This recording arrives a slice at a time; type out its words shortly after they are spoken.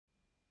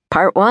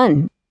Part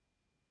 1.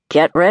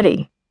 Get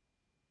ready.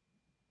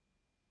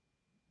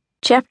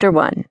 Chapter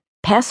 1.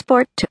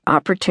 Passport to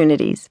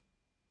Opportunities.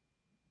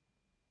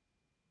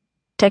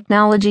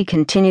 Technology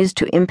continues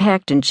to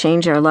impact and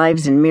change our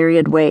lives in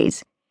myriad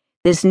ways.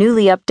 This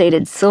newly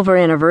updated silver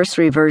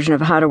anniversary version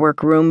of How to Work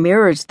RoAne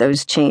mirrors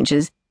those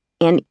changes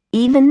and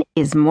even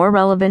is more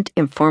relevant,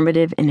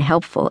 informative, and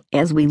helpful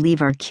as we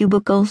leave our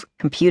cubicles,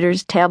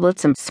 computers,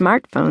 tablets, and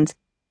smartphones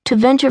to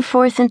venture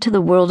forth into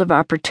the world of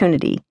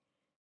opportunity.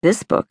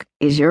 This book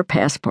is your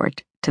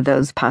passport to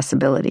those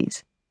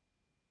possibilities.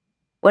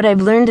 What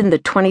I've learned in the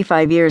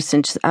 25 years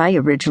since I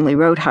originally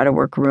wrote How to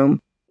Work RoAne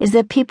is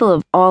that people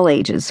of all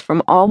ages,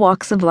 from all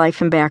walks of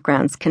life and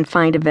backgrounds, can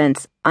find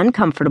events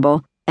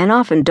uncomfortable and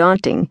often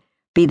daunting,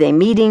 be they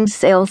meetings,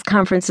 sales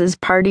conferences,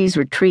 parties,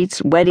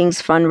 retreats,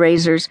 weddings,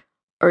 fundraisers,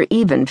 or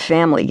even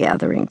family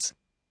gatherings.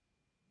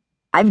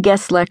 I've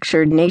guest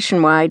lectured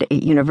nationwide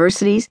at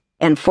universities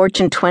and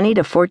Fortune 20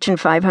 to Fortune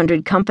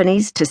 500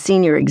 companies to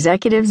senior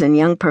executives and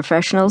young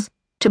professionals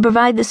to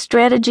provide the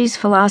strategies,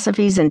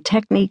 philosophies, and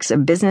techniques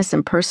of business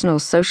and personal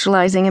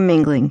socializing and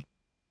mingling.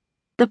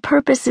 The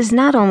purpose is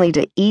not only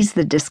to ease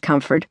the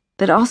discomfort,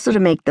 but also to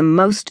make the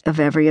most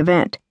of every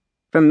event,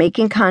 from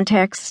making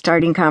contacts,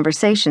 starting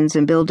conversations,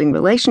 and building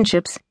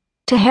relationships,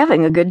 to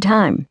having a good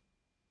time.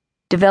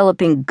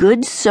 Developing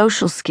good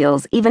social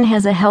skills even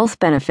has a health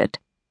benefit.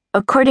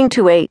 According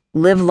to a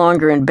Live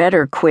Longer and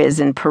Better quiz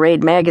in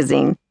Parade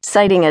magazine,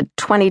 citing a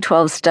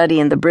 2012 study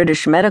in the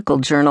British Medical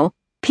Journal,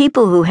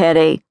 people who had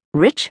a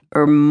rich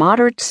or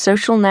moderate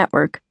social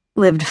network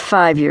lived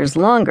 5 years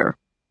longer.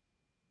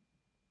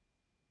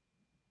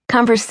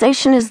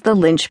 Conversation is the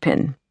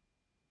linchpin.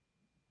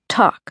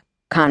 Talk,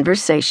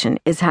 conversation,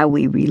 is how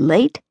we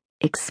relate,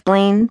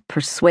 explain,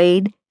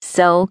 persuade,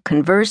 sell,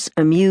 converse,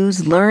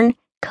 amuse, learn,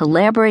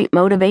 collaborate,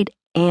 motivate,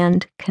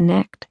 and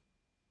connect.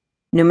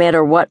 No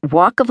matter what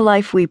walk of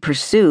life we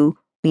pursue,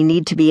 we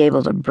need to be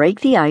able to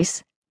break the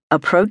ice,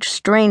 approach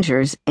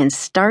strangers, and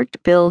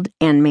start, build,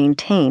 and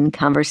maintain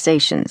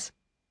conversations.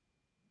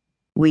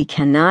 We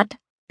cannot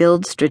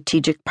build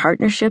strategic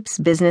partnerships,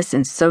 business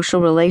and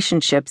social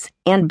relationships,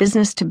 and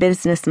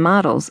business-to-business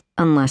models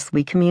unless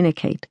we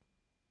communicate.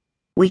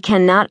 We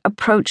cannot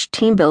approach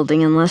team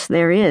building unless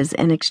there is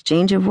an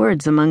exchange of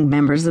words among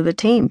members of the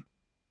team.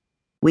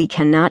 We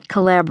cannot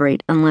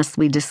collaborate unless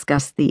we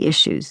discuss the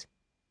issues.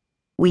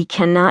 We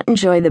cannot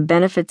enjoy the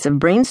benefits of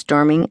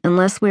brainstorming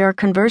unless we are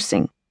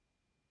conversing.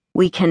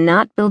 We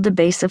cannot build a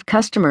base of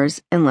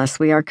customers unless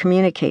we are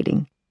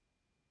communicating.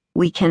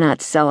 We cannot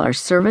sell our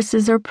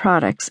services or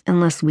products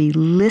unless we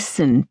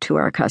listen to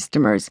our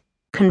customers,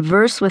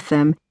 converse with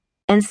them,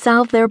 and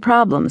solve their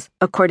problems,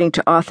 according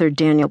to author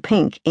Daniel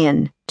Pink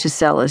in To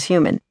Sell is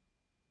Human.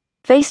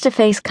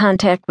 Face-to-face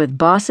contact with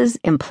bosses,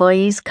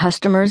 employees,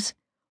 customers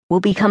will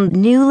become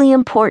newly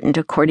important,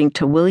 according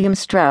to William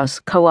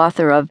Strauss,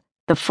 co-author of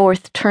The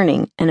Fourth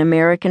Turning, An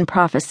American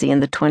Prophecy in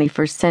the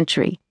 21st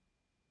Century.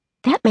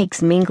 That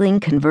makes mingling,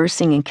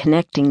 conversing, and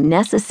connecting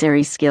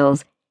necessary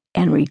skills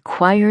and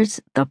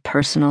requires the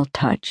personal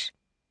touch.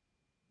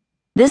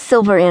 This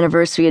Silver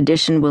Anniversary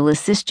edition will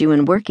assist you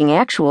in working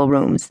actual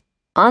rooms,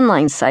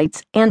 online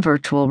sites, and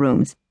virtual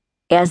rooms,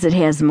 as it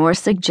has more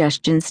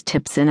suggestions,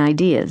 tips, and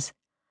ideas.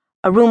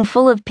 A room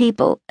full of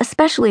people,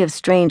 especially of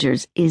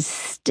strangers, is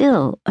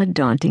still a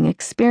daunting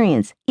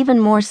experience, even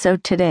more so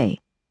today.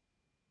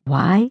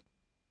 Why?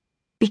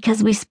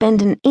 Because we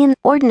spend an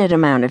inordinate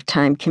amount of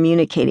time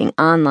communicating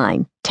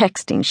online,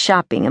 texting,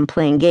 shopping, and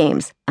playing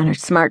games on our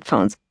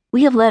smartphones.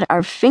 We have let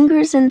our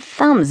fingers and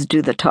thumbs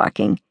do the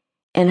talking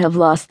and have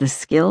lost the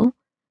skill,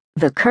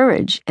 the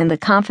courage, and the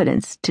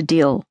confidence to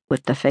deal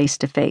with the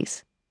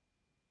face-to-face.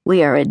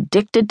 We are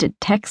addicted to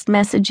text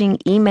messaging,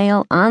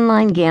 email,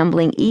 online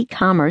gambling,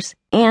 e-commerce,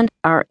 and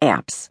our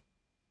apps.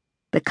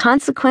 The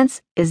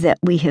consequence is that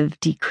we have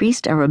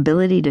decreased our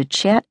ability to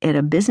chat at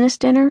a business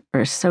dinner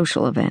or a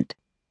social event.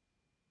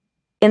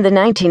 In the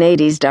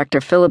 1980s,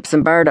 Dr. Philip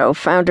Zimbardo,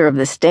 founder of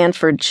the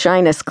Stanford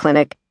Shyness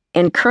Clinic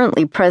and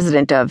currently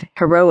president of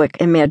Heroic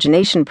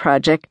Imagination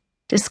Project,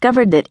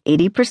 discovered that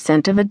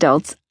 80% of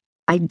adults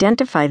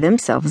identify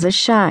themselves as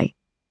shy.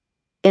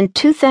 In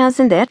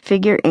 2000, that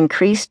figure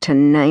increased to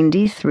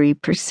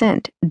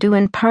 93%, due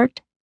in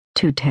part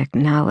to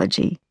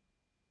technology.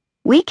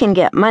 We can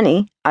get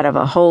money out of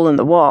a hole in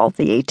the wall,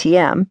 the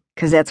ATM,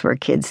 because that's where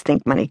kids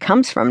think money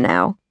comes from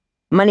now.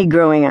 Money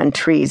growing on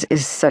trees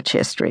is such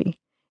history.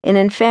 And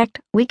in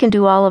fact, we can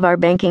do all of our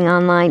banking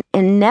online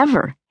and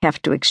never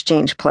have to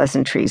exchange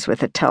pleasantries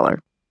with a teller.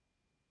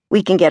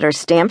 We can get our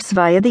stamps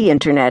via the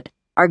internet,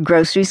 our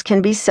groceries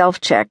can be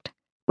self-checked,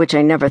 which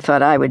I never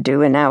thought I would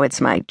do, and now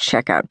it's my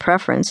checkout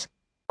preference,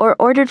 or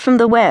ordered from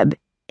the web,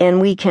 and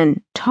we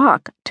can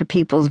talk to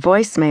people's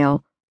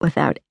voicemail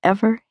without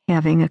ever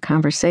having a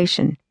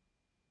conversation.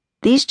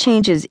 These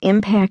changes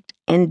impact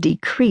and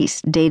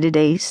decrease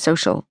day-to-day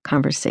social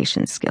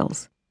conversation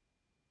skills.